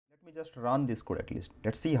me just run this code at least.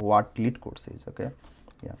 Let's see what LeetCode says. Okay,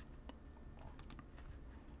 yeah.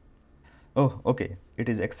 Oh, okay, it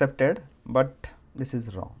is accepted, but this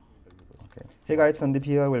is wrong. Okay. Hey guys, Sandeep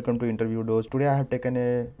here. Welcome to InterviewDose. Today I have taken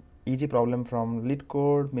a easy problem from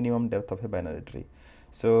LeetCode, minimum depth of a binary tree.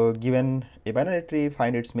 So given a binary tree,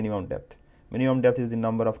 find its minimum depth. Minimum depth is the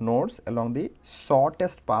number of nodes along the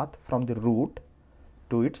shortest path from the root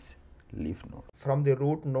to its leaf node. From the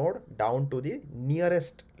root node down to the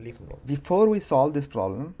nearest leaf node. Before we solve this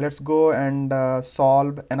problem, let's go and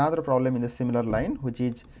solve another problem in the similar line, which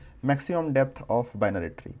is maximum depth of binary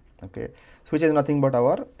tree. Okay, so which is nothing but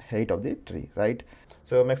our height of the tree, right?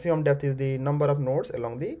 So maximum depth is the number of nodes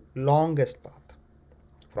along the longest path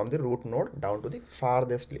from the root node down to the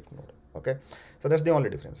farthest leaf node. Okay, so that's the only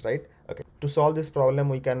difference, right? Okay, to solve this problem,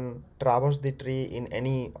 we can traverse the tree in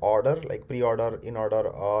any order, like pre-order, in order,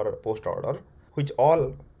 or post order, which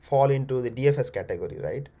all fall into the DFS category,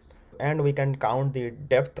 right? And we can count the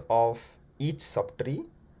depth of each subtree,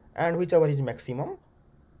 and whichever is maximum,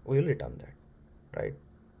 we will return that, right?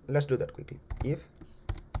 Let's do that quickly. If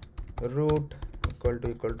root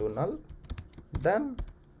equal to null, then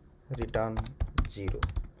return 0.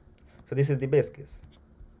 So this is the base case.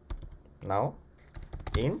 Now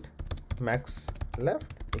int max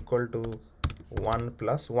left equal to 1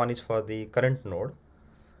 plus 1 is for the current node,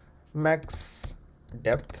 max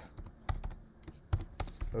depth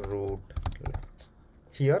root left.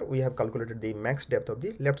 Here we have calculated the max depth of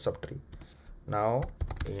the left subtree. Now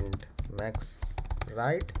int max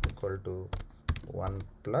right equal to 1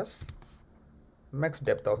 plus max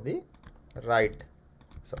depth of the right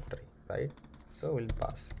subtree, right? So we'll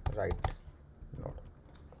pass right node.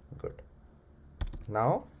 Good.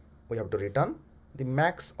 Now we have to return the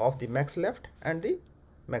max of the max left and the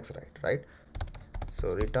max right, right?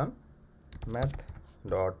 So return math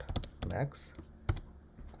dot max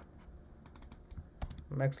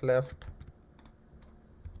left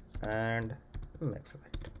and max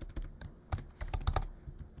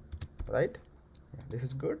right. Yeah, this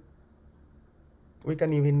is good. We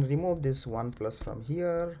can even remove this 1 plus from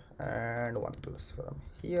here and 1 plus from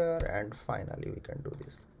here, and finally we can do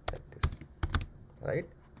this like this, right?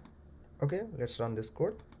 Okay, let's run this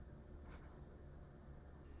code.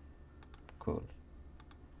 Cool.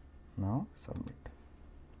 Now submit.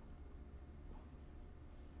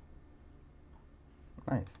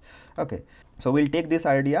 Nice. Okay, so we'll take this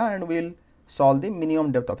idea and we'll solve the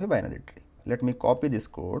minimum depth of a binary tree. Let me copy this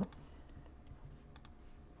code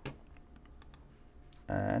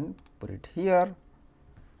and put it here,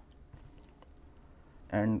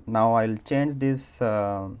 and now I'll change this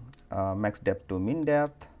max depth to min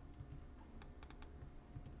depth.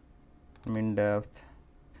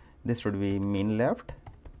 This should be min left,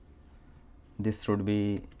 this should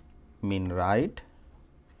be min right.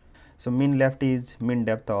 So min left is min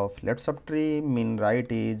depth of left subtree, min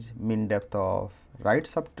right is min depth of right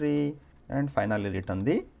subtree, and finally return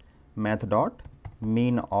the math dot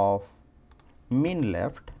mean of min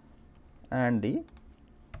left and the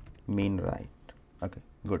mean right. Okay,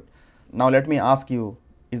 good. Now let me ask you,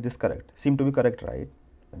 is this correct? Seem to be correct, right?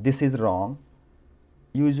 This is wrong.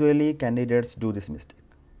 Usually candidates do this mistake.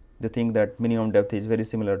 They think that minimum depth is very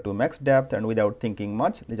similar to max depth, and without thinking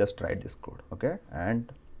much they just write this code. Okay, and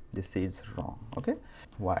this is wrong. Okay,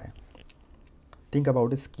 why? Think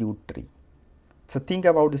about a skewed tree. So think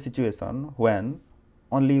about the situation when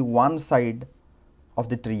only one side of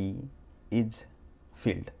the tree is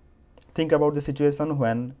filled. Think about the situation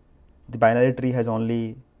when the binary tree has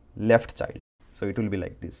only left child. So it will be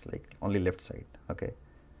like this, like only left side. Okay,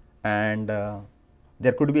 and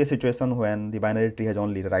there could be a situation when the binary tree has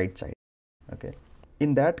only right child. Okay,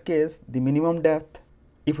 in that case the minimum depth,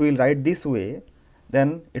 if we will write this way,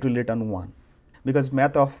 then it will return 1, because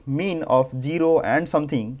math of mean of 0 and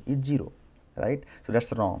something is 0, right? So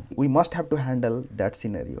that's wrong. We must have to handle that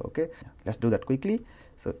scenario. Okay, let's do that quickly.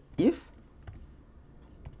 So if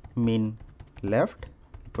mean left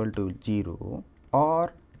equal to 0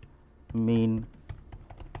 or mean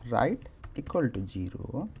right equal to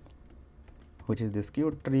 0, which is the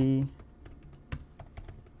skewed tree,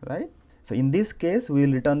 right? So in this case we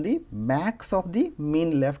will return the max of the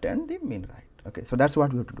mean left and the mean right. Okay, so that's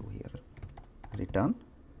what we have to do here. Return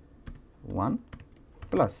 1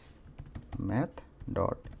 plus math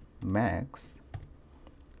dot max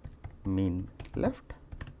mean left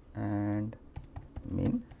and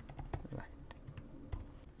mean right.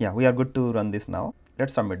 Yeah, we are good to run this now.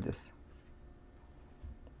 Let's submit this.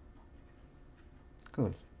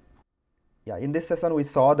 Cool. Yeah, in this session we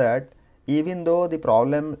saw that even though the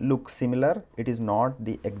problem looks similar, it is not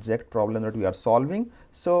the exact problem that we are solving.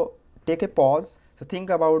 So take a pause. So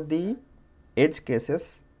think about the edge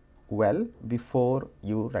cases well before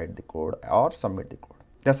you write the code or submit the code.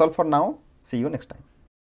 That's all for now. See you next time.